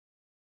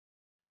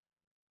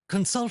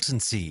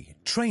Consultancy,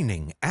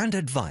 training and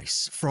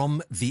advice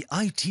from The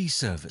IT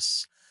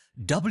Service.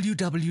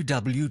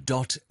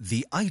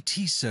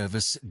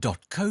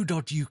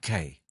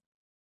 www.theitservice.co.uk.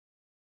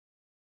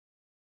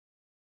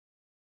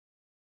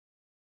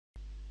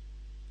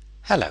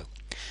 Hello.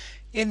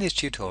 In this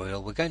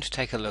tutorial we're going to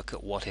take a look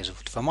at what is,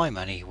 for my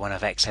money, one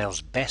of Excel's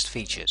best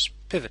features,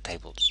 pivot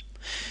tables.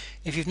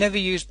 If you've never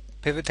used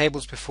pivot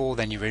tables before,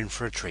 then you're in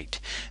for a treat.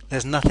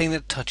 There's nothing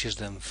that touches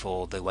them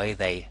for the way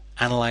they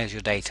analyze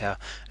your data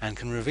and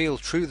can reveal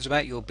truths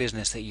about your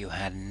business that you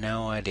had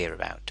no idea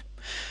about.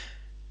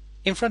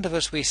 In front of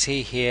us we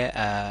see here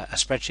a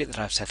spreadsheet that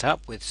I've set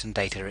up with some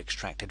data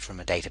extracted from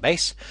a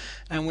database,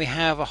 and we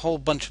have a whole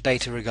bunch of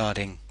data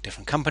regarding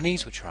different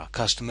companies, which are our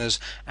customers,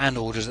 and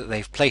orders that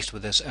they've placed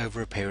with us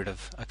over a period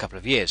of a couple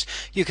of years.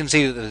 You can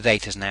see that the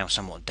data is now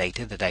somewhat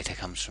dated. The data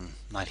comes from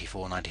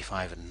 94,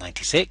 95 and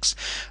 96,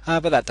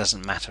 but that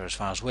doesn't matter as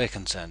far as we're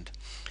concerned.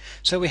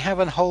 So we have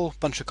a whole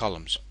bunch of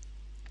columns.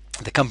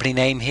 The company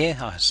name here,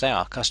 I say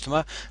our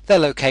customer, their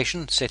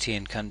location, city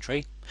and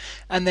country,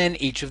 and then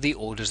each of the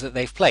orders that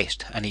they've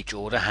placed, and each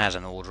order has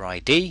an order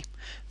ID,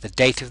 the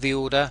date of the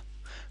order,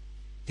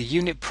 the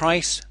unit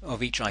price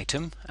of each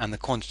item and the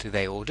quantity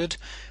they ordered,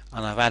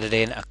 and I've added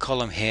in a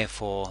column here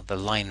for the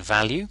line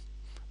value,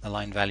 the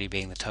line value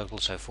being the total,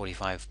 so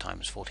 45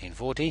 times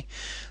 1440,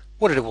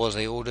 what it was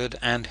they ordered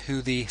and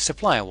who the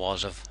supplier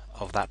was of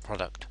that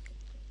product.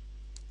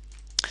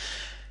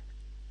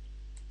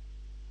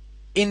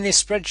 In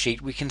this spreadsheet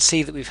we can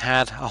see that we've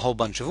had a whole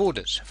bunch of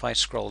orders. If I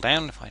scroll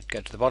down, if I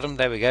go to the bottom,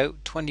 there we go,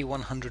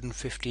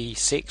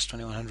 2156,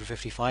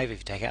 2155 if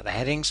you take out the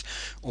headings,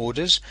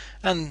 orders,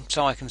 and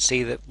so I can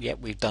see that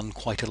we've done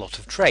quite a lot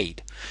of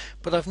trade.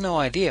 But I've no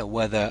idea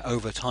whether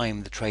over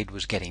time the trade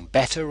was getting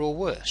better or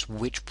worse,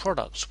 which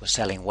products were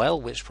selling well,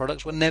 which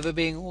products were never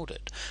being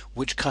ordered,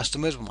 which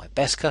customers were my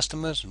best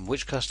customers and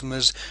which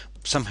customers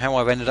somehow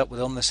I've ended up with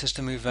on the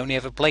system who've only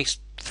ever placed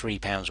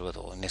 £3 worth,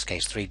 or in this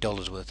case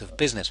 $3 worth of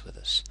business with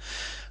us.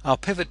 Our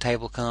pivot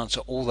table can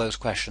answer all those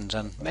questions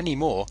and many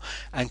more,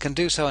 and can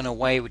do so in a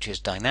way which is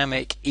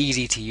dynamic,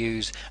 easy to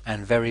use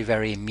and very,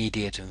 very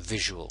immediate and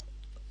visual.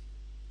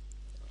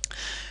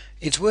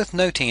 It's worth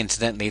noting,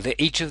 incidentally,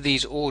 that each of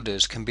these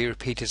orders can be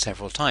repeated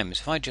several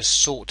times. If I just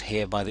sort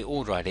here by the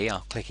order ID,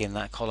 I'll click in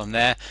that column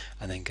there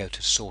and then go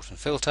to sort and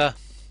filter,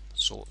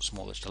 sort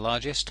smallest to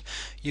largest,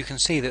 you can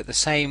see that the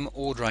same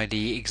order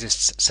ID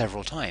exists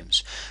several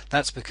times.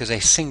 That's because a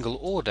single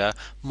order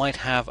might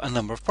have a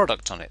number of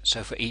products on it.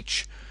 So for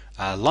each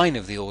line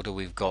of the order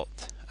we've got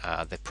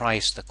the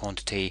price, the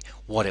quantity,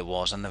 what it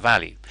was and the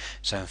value.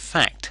 So in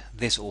fact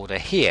this order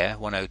here,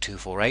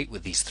 10248,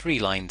 with these three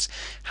lines,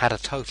 had a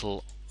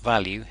total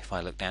value, if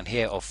I look down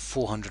here, of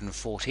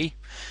 440,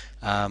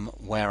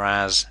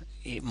 whereas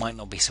it might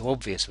not be so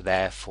obvious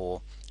there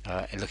for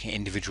looking at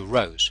individual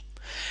rows.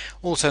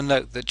 Also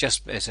note that,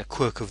 just as a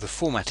quirk of the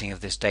formatting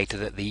of this data,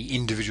 that the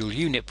individual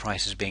unit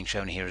price is being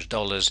shown here as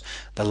dollars,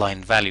 the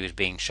line value is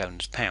being shown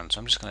as pounds. So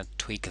I'm just going to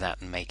tweak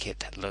that and make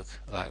it look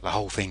like the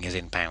whole thing is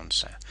in pounds.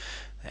 So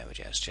there we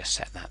just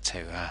set that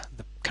to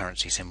the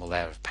currency symbol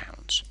there of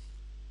pounds.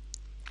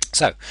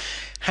 So,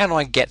 how do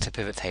I get to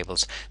pivot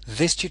tables?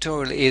 This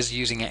tutorial is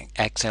using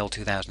Excel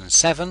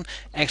 2007.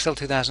 Excel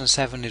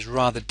 2007 is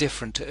rather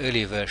different to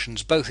earlier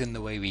versions, both in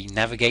the way we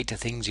navigate to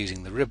things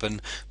using the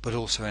ribbon, but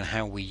also in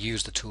how we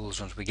use the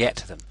tools once we get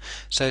to them.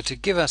 So to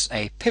give us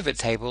a pivot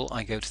table,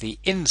 I go to the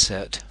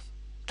Insert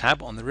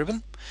tab on the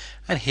ribbon,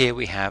 and here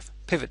we have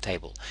Pivot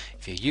Table.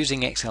 If you're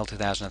using Excel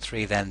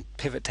 2003, then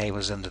Pivot Table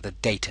is under the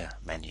Data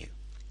menu.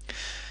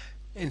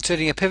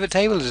 Inserting a pivot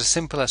table is as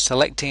simple as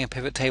selecting a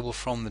pivot table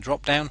from the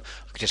drop down.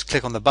 I can just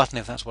click on the button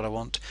if that's what I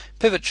want.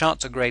 Pivot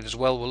charts are great as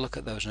well. We'll look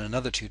at those in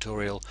another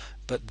tutorial,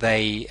 but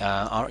they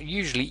are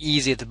usually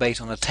easier to base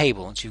on a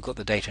table. Once you've got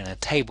the data in a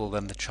table,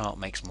 then the chart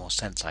makes more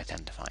sense, I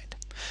tend to find.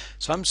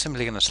 So I'm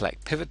simply going to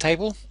select pivot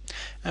table,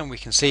 and we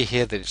can see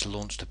here that it's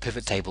launched a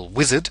pivot table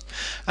wizard,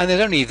 and there's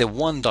only the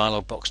one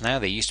dialog box now.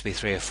 There used to be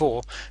 3 or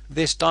 4.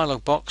 This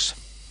dialog box,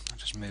 I'll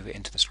just move it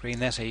into the screen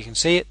there so you can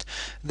see it.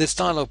 This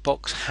dialog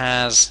box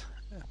has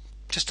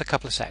just a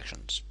couple of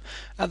sections.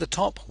 At the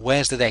top,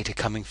 where's the data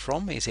coming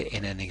from? Is it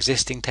in an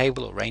existing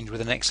table or range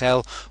within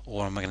Excel,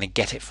 or am I going to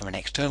get it from an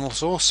external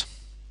source?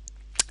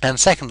 And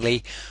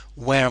secondly,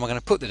 where am I going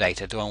to put the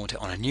data? Do I want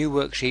it on a new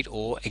worksheet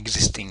or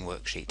existing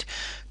worksheet?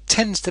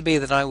 Tends to be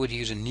that I would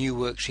use a new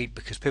worksheet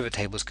because pivot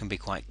tables can be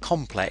quite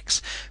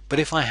complex, but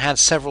if I had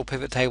several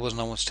pivot tables and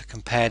I wanted to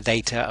compare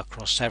data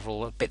across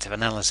several bits of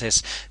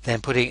analysis,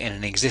 then putting it in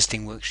an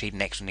existing worksheet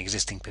next to an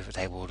existing pivot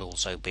table would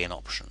also be an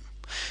option.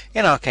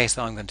 In our case,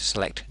 though, I'm going to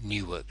select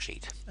New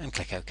Worksheet and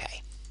click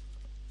OK.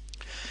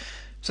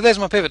 So there's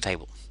my pivot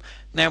table.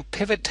 Now,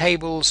 pivot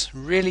tables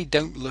really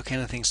don't look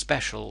anything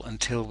special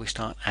until we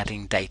start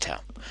adding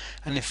data.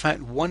 And in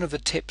fact, one of the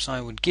tips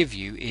I would give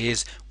you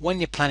is, when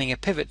you're planning a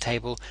pivot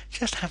table,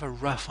 just have a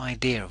rough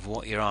idea of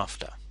what you're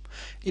after.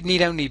 It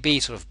need only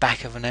be sort of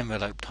back of an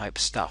envelope type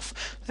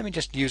stuff. Let me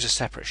just use a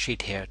separate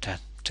sheet here to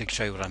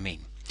show you what I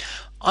mean.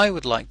 I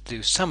would like to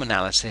do some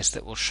analysis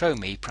that will show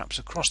me, perhaps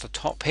across the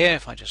top here,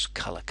 if I just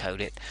color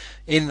code it,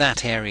 in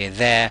that area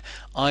there,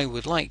 I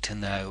would like to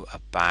know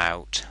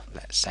about,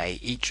 let's say,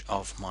 each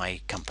of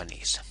my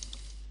companies.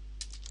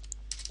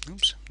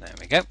 Oops, there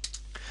we go.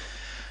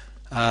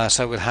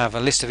 So we'll have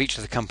a list of each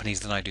of the companies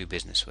that I do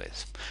business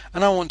with,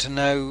 and I want to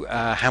know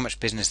how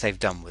much business they've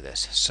done with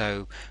us.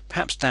 So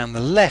perhaps down the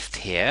left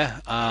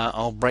here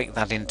I'll break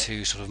that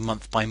into sort of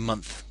month by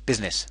month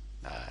business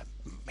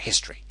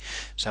history.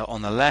 So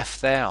on the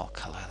left there, I'll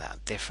colour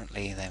that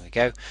differently. There we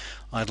go.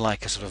 I'd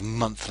like a sort of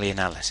monthly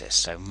analysis,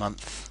 so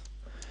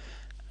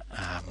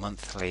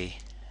monthly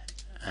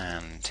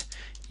and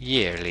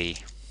yearly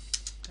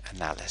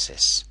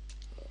analysis.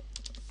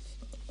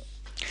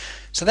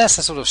 So that's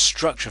the sort of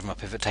structure of my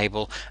pivot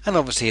table, and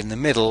obviously in the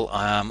middle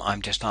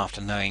I'm just after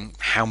knowing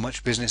how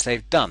much business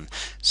they've done.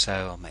 So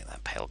I'll make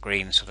that pale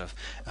green, sort of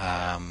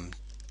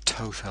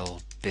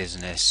total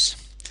business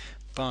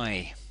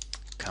by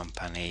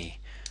company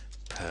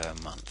per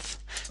month.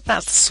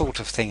 That's the sort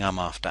of thing I'm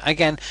after.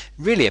 Again,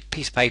 really a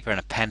piece of paper and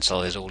a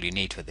pencil is all you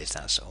need for this.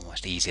 That's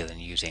almost easier than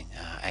using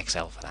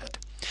Excel for that.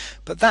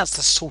 But that's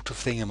the sort of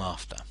thing I'm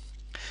after.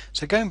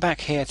 So going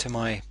back here to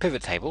my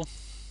pivot table,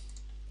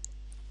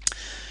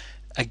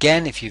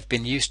 again, if you've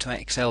been used to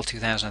Excel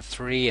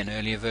 2003 and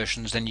earlier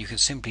versions, then you can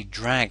simply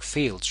drag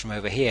fields from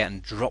over here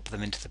and drop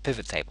them into the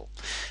pivot table.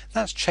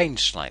 That's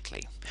changed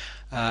slightly.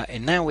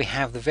 And now we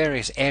have the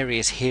various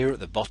areas here at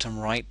the bottom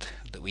right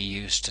that we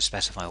use to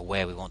specify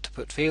where we want to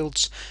put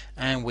fields,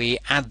 and we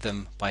add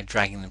them by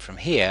dragging them from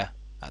here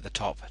at the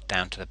top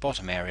down to the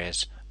bottom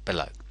areas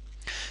below.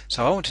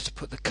 So I wanted to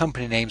put the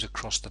company names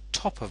across the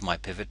top of my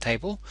pivot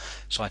table,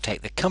 so I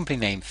take the company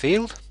name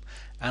field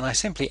and I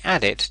simply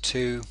add it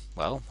to,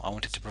 well, I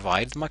wanted to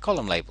provide my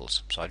column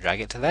labels, so I drag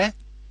it to there.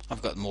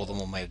 I've got more than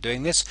one way of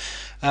doing this,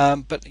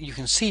 but you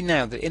can see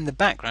now that in the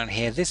background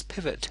here this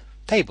pivot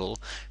table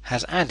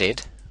has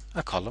added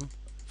a column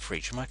for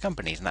each of my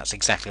companies, and that's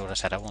exactly what I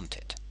said I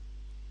wanted.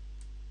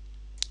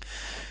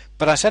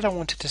 But I said I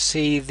wanted to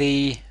see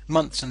the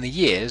months and the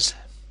years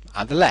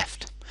at the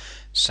left.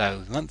 So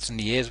the months and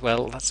the years,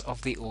 well, that's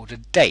of the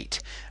ordered date.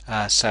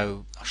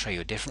 So I'll show you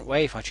a different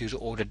way. If I choose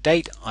ordered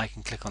date, I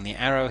can click on the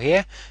arrow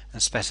here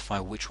and specify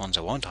which ones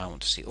I want. I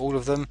want to see all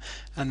of them,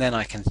 and then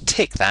I can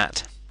tick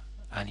that,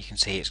 and you can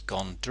see it's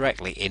gone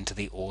directly into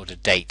the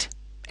ordered date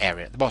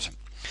area at the bottom.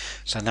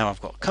 So now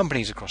I've got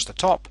companies across the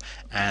top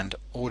and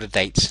order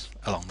dates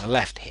along the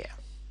left here.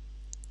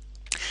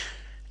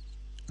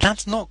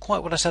 That's not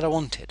quite what I said I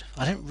wanted.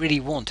 I don't really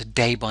want a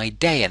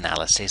day-by-day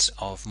analysis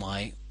of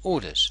my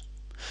orders.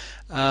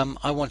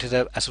 I wanted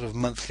a sort of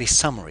monthly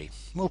summary.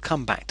 We'll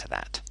come back to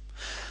that.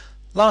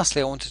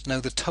 Lastly, I wanted to know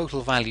the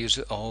total values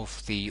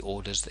of the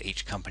orders that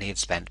each company had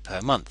spent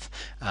per month.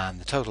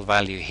 The total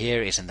value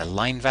here is in the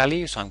line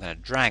value, so I'm going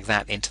to drag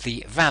that into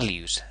the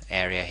values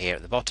area here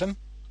at the bottom.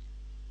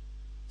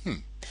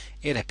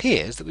 It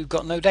appears that we've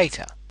got no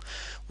data.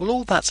 Well,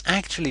 all that's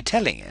actually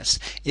telling us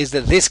is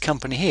that this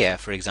company here,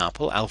 for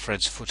example,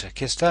 Alfred's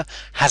Futterkiste,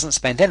 hasn't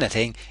spent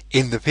anything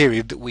in the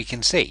period that we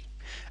can see.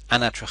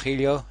 Ana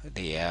Trujillo,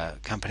 the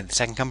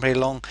second company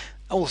along,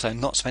 also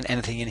not spent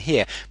anything in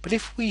here. But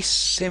if we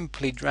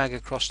simply drag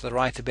across to the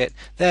right a bit,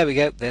 there we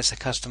go, there's a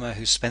customer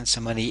who spent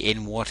some money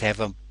in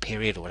whatever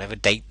period or whatever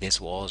date this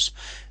was,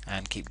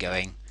 and keep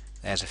going.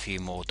 There's a few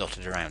more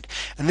dotted around.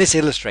 And this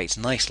illustrates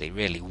nicely,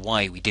 really,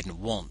 why we didn't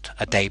want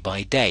a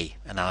day-by-day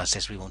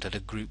analysis. We wanted a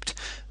grouped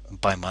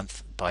by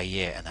month, by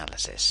year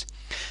analysis.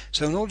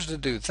 So in order to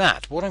do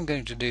that, what I'm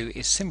going to do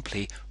is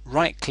simply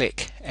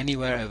right-click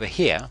anywhere over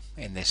here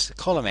in this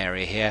column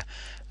area here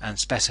and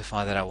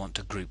specify that I want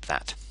to group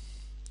that.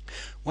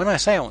 When I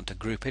say I want to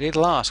group it,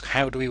 it'll ask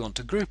how do we want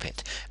to group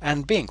it,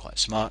 and being quite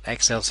smart,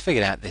 Excel's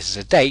figured out this is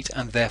a date,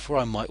 and therefore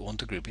I might want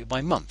to group it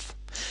by month.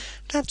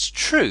 That's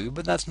true,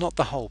 but that's not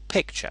the whole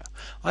picture.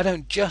 I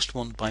don't just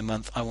want by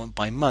month, I want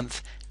by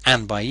month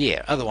and by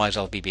year. Otherwise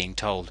I'll be being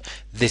told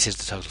this is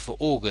the total for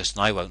August,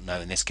 and I won't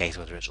know in this case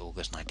whether it's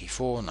August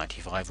 94,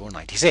 95 or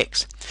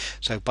 96.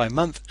 So by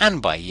month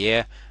and by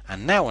year,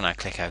 and now when I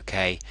click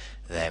OK,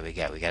 there we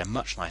go, we get a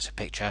much nicer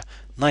picture.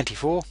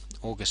 94,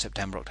 August,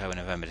 September, October,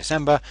 November,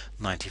 December.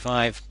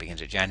 95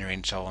 begins at January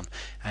and so on,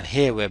 and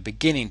here we're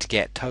beginning to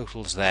get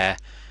totals there.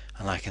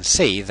 And I can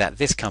see that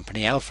this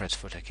company, Alfred's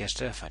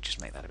Futterkiste, if I just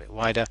make that a bit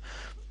wider,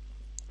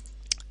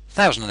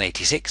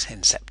 1,086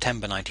 in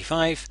September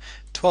 95,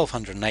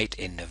 1,208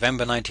 in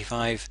November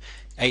 95,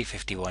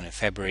 851 in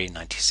February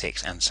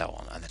 96, and so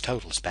on, and the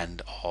total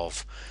spend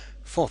of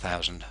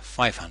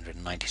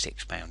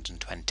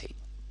 £4,596.20.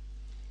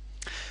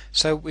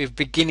 So we're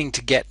beginning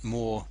to get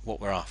more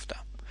what we're after.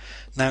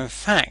 Now in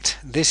fact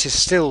this is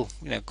still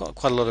got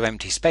quite a lot of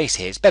empty space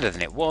here. It's better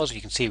than it was.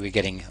 You can see we're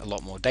getting a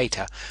lot more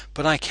data,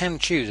 but I can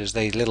choose, as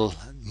the little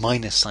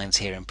minus signs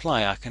here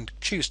imply, I can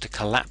choose to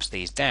collapse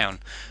these down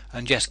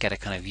and just get a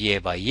kind of year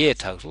by year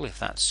total, if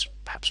that's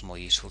perhaps more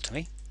useful to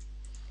me.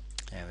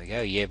 There we go,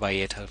 year by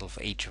year total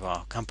for each of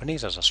our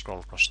companies as I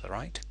scroll across to the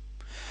right.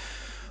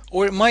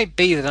 Or it might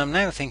be that I'm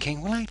now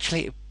thinking, well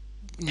actually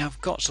Now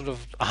I've got sort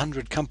of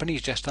 100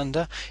 companies just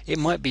under. It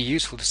might be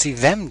useful to see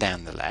them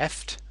down the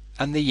left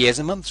and the years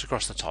and months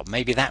across the top.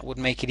 Maybe that would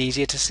make it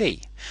easier to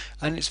see.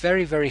 And it's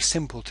very, very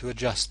simple to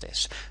adjust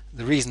this.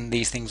 The reason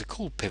these things are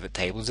called pivot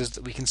tables is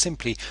that we can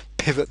simply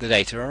pivot the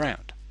data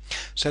around.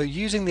 So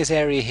using this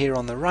area here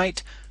on the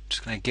right, I'm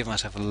just going to give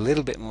myself a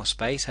little bit more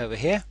space over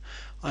here.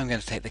 I'm going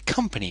to take the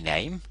company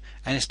name,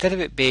 and instead of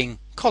it being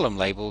column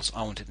labels,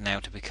 I want it now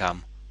to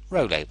become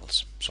row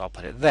labels. So I'll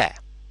put it there.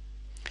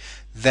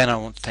 Then I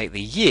want to take the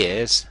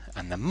years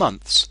and the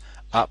months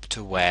up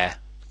to where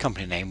the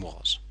company name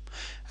was.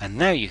 And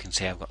now you can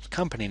see I've got the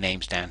company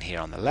names down here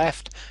on the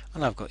left,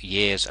 and I've got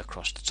years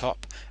across the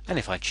top, and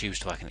if I choose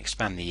to I can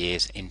expand the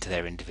years into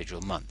their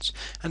individual months.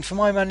 And for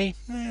my money,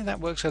 that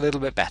works a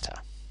little bit better.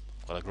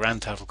 I've got a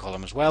grand total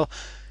column as well.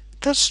 It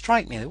does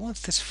strike me that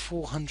what's this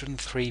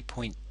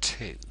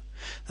 403.2?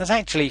 That's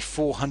actually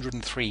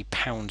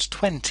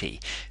 £403.20.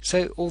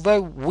 So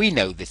although we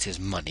know this is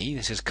money,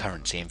 this is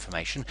currency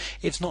information,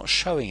 it's not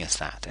showing us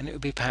that, and it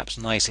would be perhaps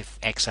nice if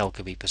Excel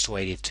could be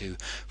persuaded to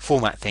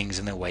format things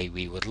in the way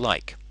we would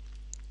like.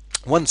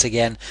 Once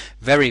again,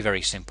 very,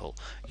 very simple.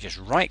 You just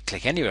right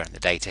click anywhere in the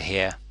data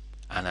here,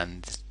 and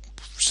then the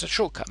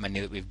shortcut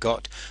menu that we've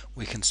got,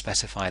 we can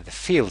specify the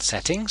field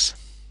settings.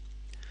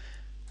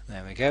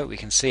 There we go. We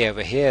can see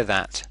over here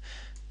that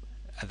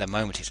at the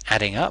moment it's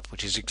adding up,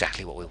 which is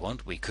exactly what we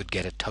want. We could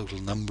get a total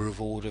number of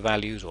order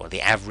values or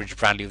the average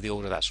value of the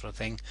order, that sort of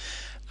thing.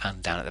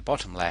 And down at the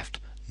bottom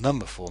left,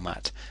 number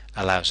format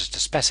allows us to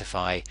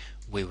specify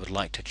we would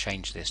like to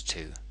change this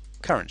to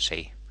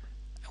currency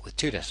with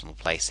 2 decimal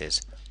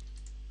places,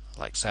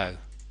 like so.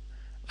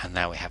 And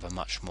now we have a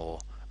much more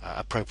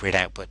appropriate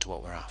output to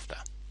what we're after.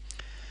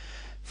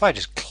 If I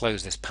just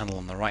close this panel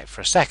on the right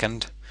for a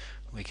second,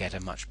 we get a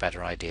much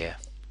better idea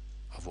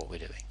of what we're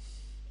doing.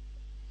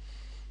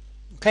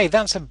 Okay,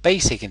 that's a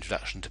basic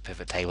introduction to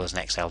pivot tables in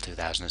Excel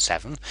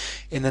 2007.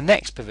 In the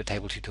next pivot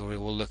table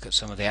tutorial we'll look at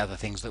some of the other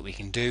things that we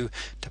can do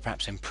to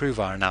perhaps improve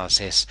our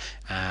analysis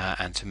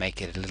and to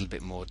make it a little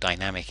bit more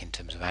dynamic in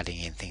terms of adding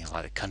in things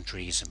like the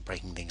countries and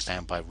breaking things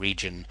down by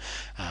region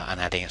and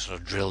adding a sort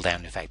of drill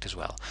down effect as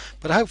well.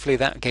 But hopefully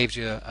that gave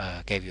you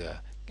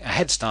a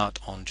head start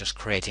on just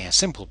creating a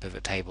simple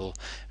pivot table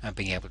and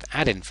being able to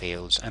add in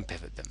fields and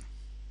pivot them.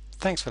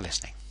 Thanks for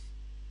listening.